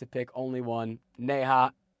I had to pick only one.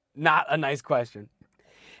 Neha, not a nice question.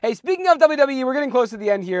 Hey, speaking of WWE, we're getting close to the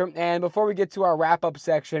end here. And before we get to our wrap-up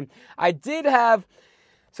section,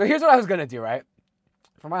 so here's what I was going to do, right?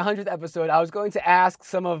 For my 100th episode, I was going to ask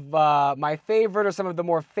some of my favorite or some of the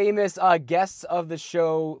more famous guests of the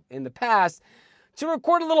show in the past to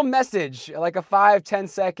record a little message, like a 5-10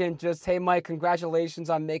 second, just, hey, Mike, congratulations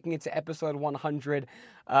on making it to episode 100.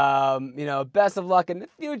 Best of luck in the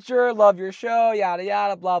future. Love your show, yada,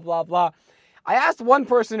 yada, blah, blah, blah. I asked one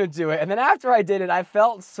person to do it, and then after I did it, I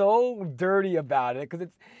felt so dirty about it because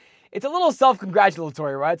it's a little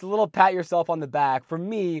self-congratulatory, right? It's a little pat yourself on the back for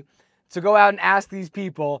me to go out and ask these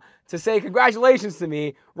people to say congratulations to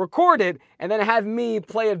me, record it, and then have me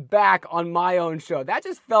play it back on my own show. That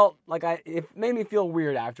just felt like it made me feel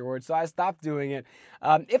weird afterwards, so I stopped doing it.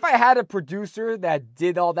 If I had a producer that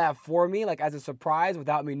did all that for me, like as a surprise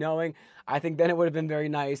without me knowing, I think then it would have been very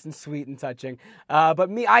nice and sweet and touching. But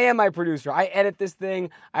me, I am my producer. I edit this thing.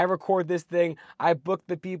 I record this thing. I book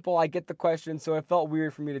the people. I get the questions. So it felt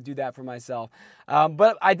weird for me to do that for myself.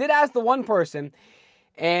 But I did ask the one person,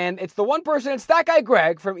 and it's the one person, it's that guy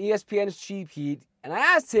Greg from ESPN's Cheap Heat. And I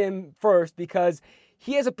asked him first because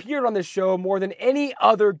he has appeared on this show more than any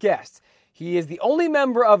other guest. He is the only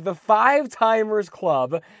member of the Five Timers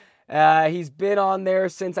Club. He's been on there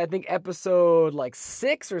since I think episode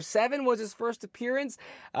 6 or 7 was his first appearance.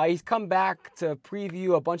 He's come back to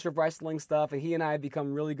preview a bunch of wrestling stuff, and he and I have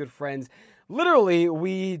become really good friends. Literally,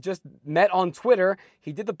 we just met on Twitter.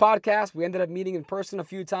 He did the podcast. We ended up meeting in person a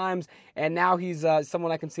few times, and now he's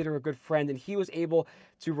someone I consider a good friend, and he was able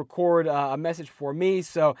to record a message for me.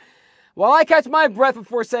 So while I catch my breath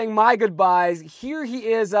before saying my goodbyes, here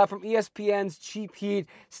he is from ESPN's Cheap Heat,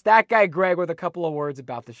 Stat Guy Greg, with a couple of words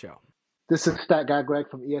about the show. This is Stat Guy Greg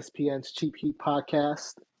from ESPN's Cheap Heat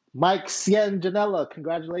podcast. Mike Janela,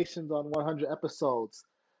 congratulations on 100 episodes.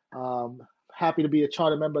 Happy to be a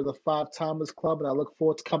charter member of the Five Timers Club, and I look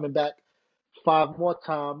forward to coming back 5 more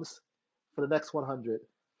times for the next 100.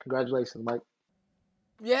 Congratulations, Mike.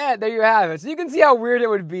 Yeah, there you have it. So you can see how weird it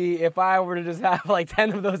would be if I were to just have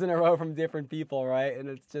 10 of those in a row from different people, right? And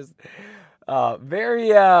it's just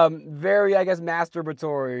very, I guess,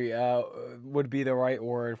 masturbatory would be the right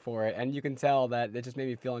word for it. And you can tell that it just made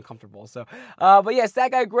me feel uncomfortable. So, but yeah,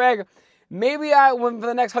 Stat Guy Greg, maybe for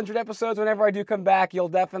the next 100 episodes, whenever I do come back, you'll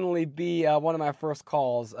definitely be one of my first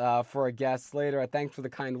calls for a guest later. Thanks for the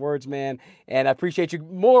kind words, man. And I appreciate you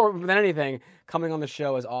more than anything coming on the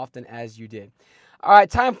show as often as you did. All right,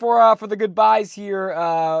 time for the goodbyes here.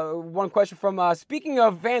 One question from, speaking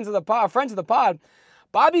of friends of the pod,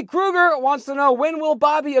 Bobby Kruger wants to know, when will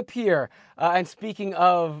Bobby appear? And speaking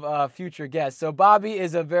of future guests, so Bobby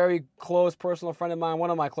is a very close personal friend of mine,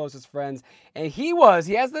 one of my closest friends, and he has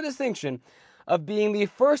the distinction of being the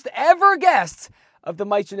first ever guest of the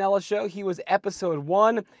Mike Janela Show. He was episode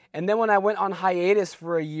 1, and then when I went on hiatus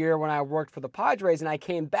for a year when I worked for the Padres and I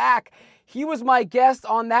came back, he was my guest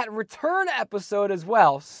on that return episode as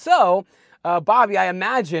well. So, Bobby, I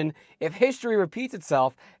imagine if history repeats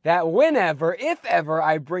itself, that whenever, if ever,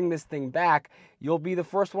 I bring this thing back, you'll be the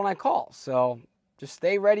first one I call. So just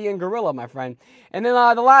stay ready and gorilla, my friend. And then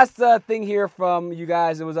the last thing here from you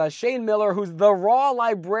guys, it was Shane Miller, who's the Raw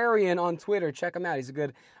Librarian on Twitter. Check him out. He's a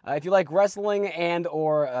good, if you like wrestling and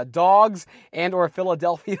or dogs and or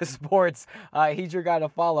Philadelphia sports, he's your guy to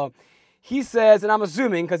follow. He says, and I'm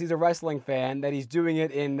assuming because he's a wrestling fan, that he's doing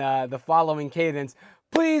it in the following cadence: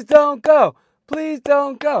 please don't go. Please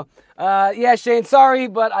don't go. Yeah, Shane, sorry,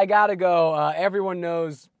 but I gotta go. Everyone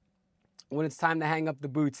knows when it's time to hang up the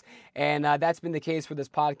boots. And that's been the case for this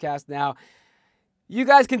podcast now. You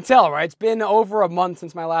guys can tell, right? It's been over a month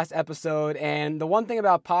since my last episode. And the one thing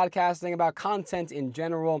about podcasting, about content in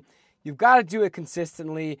general, you've got to do it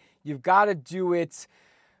consistently. You've got to do it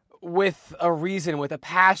with a reason, with a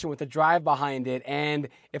passion, with a drive behind it. And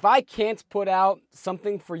if I can't put out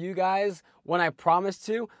something for you guys when I promise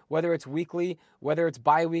to, whether it's weekly, whether it's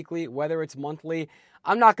bi-weekly, whether it's monthly,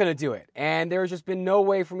 I'm not going to do it. And there's just been no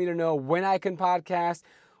way for me to know when I can podcast,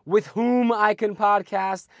 with whom I can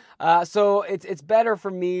podcast. So it's better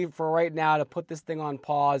for me for right now to put this thing on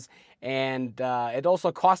pause. And it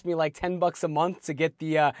also cost me like $10 a month to get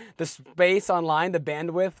the space online, the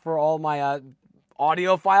bandwidth for all my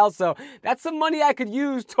audio files. So that's some money I could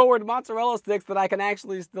use toward mozzarella sticks that I can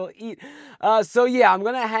actually still eat. So yeah, I'm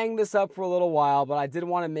going to hang this up for a little while, but I did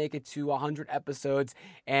want to make it to 100 episodes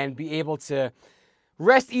and be able to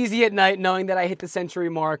rest easy at night knowing that I hit the century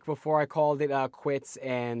mark before I called it quits,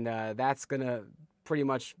 and that's going to pretty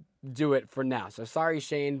much do it for now. So sorry,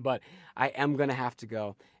 Shane, but I am going to have to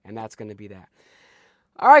go, and that's going to be that.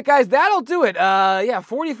 All right, guys, that'll do it.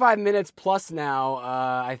 45 minutes plus now,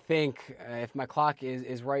 I think, if my clock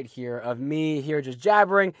is right here, of me here just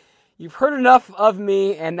jabbering. You've heard enough of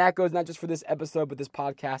me, and that goes not just for this episode, but this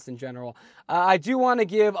podcast in general. I do want to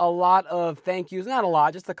give a lot of thank yous, not a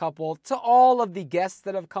lot, just a couple, to all of the guests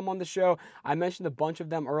that have come on the show. I mentioned a bunch of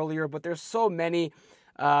them earlier, but there's so many.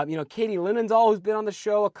 Katie Linendahl, who's been on the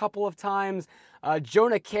show a couple of times.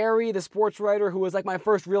 Jonah Carey, the sports writer, who was like my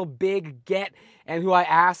first real big get and who I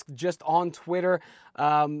asked just on Twitter.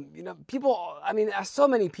 So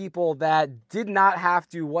many people that did not have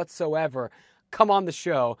to whatsoever come on the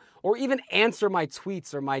show or even answer my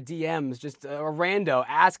tweets or my DMs, just a rando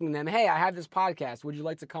asking them, hey, I have this podcast. Would you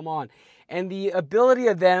like to come on? And the ability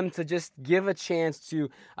of them to just give a chance to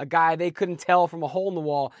a guy they couldn't tell from a hole in the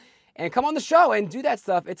wall and come on the show and do that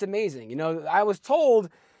stuff, it's amazing. You know, I was told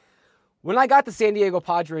when I got the San Diego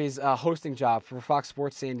Padres hosting job for Fox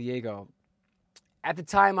Sports San Diego, at the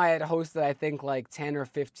time I had hosted, I think, like 10 or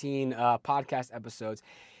 15 podcast episodes.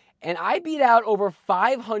 And I beat out over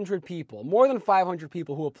 500 people, more than 500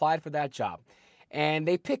 people who applied for that job. And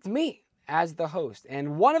they picked me as the host.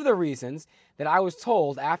 And one of the reasons that I was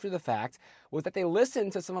told after the fact was that they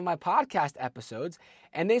listened to some of my podcast episodes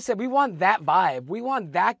and they said, we want that vibe. We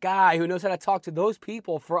want that guy who knows how to talk to those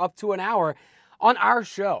people for up to an hour on our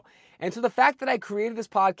show. And so the fact that I created this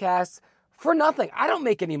podcast for nothing, I don't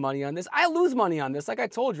make any money on this. I lose money on this. Like I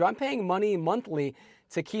told you, I'm paying money monthly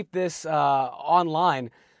to keep this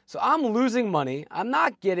online. So I'm losing money. I'm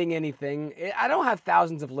not getting anything. I don't have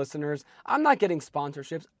thousands of listeners. I'm not getting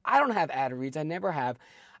sponsorships. I don't have ad reads. I never have.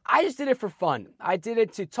 I just did it for fun. I did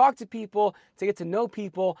it to talk to people, to get to know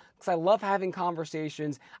people, because I love having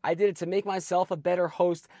conversations. I did it to make myself a better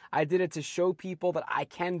host. I did it to show people that I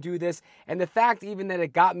can do this. And the fact even that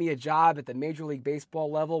it got me a job at the Major League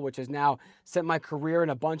Baseball level, which has now sent my career in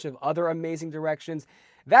a bunch of other amazing directions,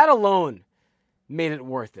 that alone made it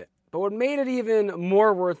worth it. But what made it even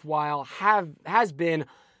more worthwhile has been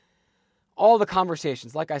all the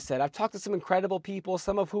conversations. Like I said, I've talked to some incredible people,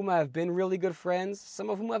 some of whom have been really good friends, some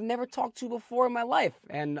of whom I've never talked to before in my life,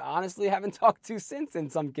 and honestly haven't talked to since in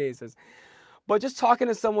some cases. But just talking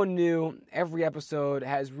to someone new every episode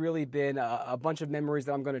has really been a bunch of memories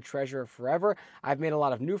that I'm going to treasure forever. I've made a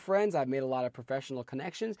lot of new friends. I've made a lot of professional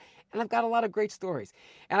connections. And I've got a lot of great stories.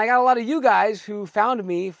 And I got a lot of you guys who found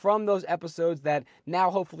me from those episodes that now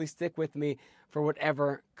hopefully stick with me for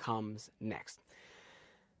whatever comes next.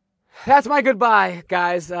 That's my goodbye,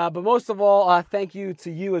 guys. But most of all, thank you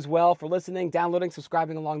to you as well for listening, downloading,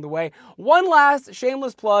 subscribing along the way. One last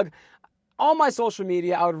shameless plug. On my social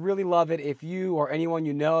media, I would really love it if you or anyone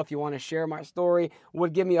you know, if you want to share my story,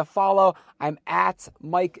 would give me a follow. I'm at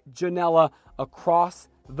Mike Janella across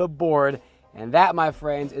the board. And that, my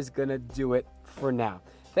friends, is going to do it for now.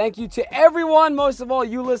 Thank you to everyone, most of all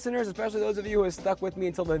you listeners, especially those of you who have stuck with me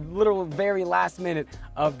until the literal very last minute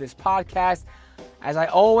of this podcast. As I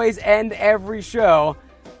always end every show,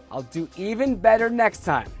 I'll do even better next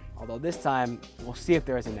time. Although this time, we'll see if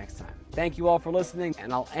there is a next time. Thank you all for listening,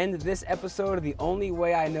 and I'll end this episode the only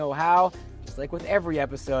way I know how, just like with every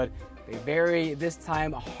episode, a very, this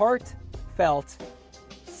time, heartfelt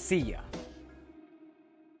see ya.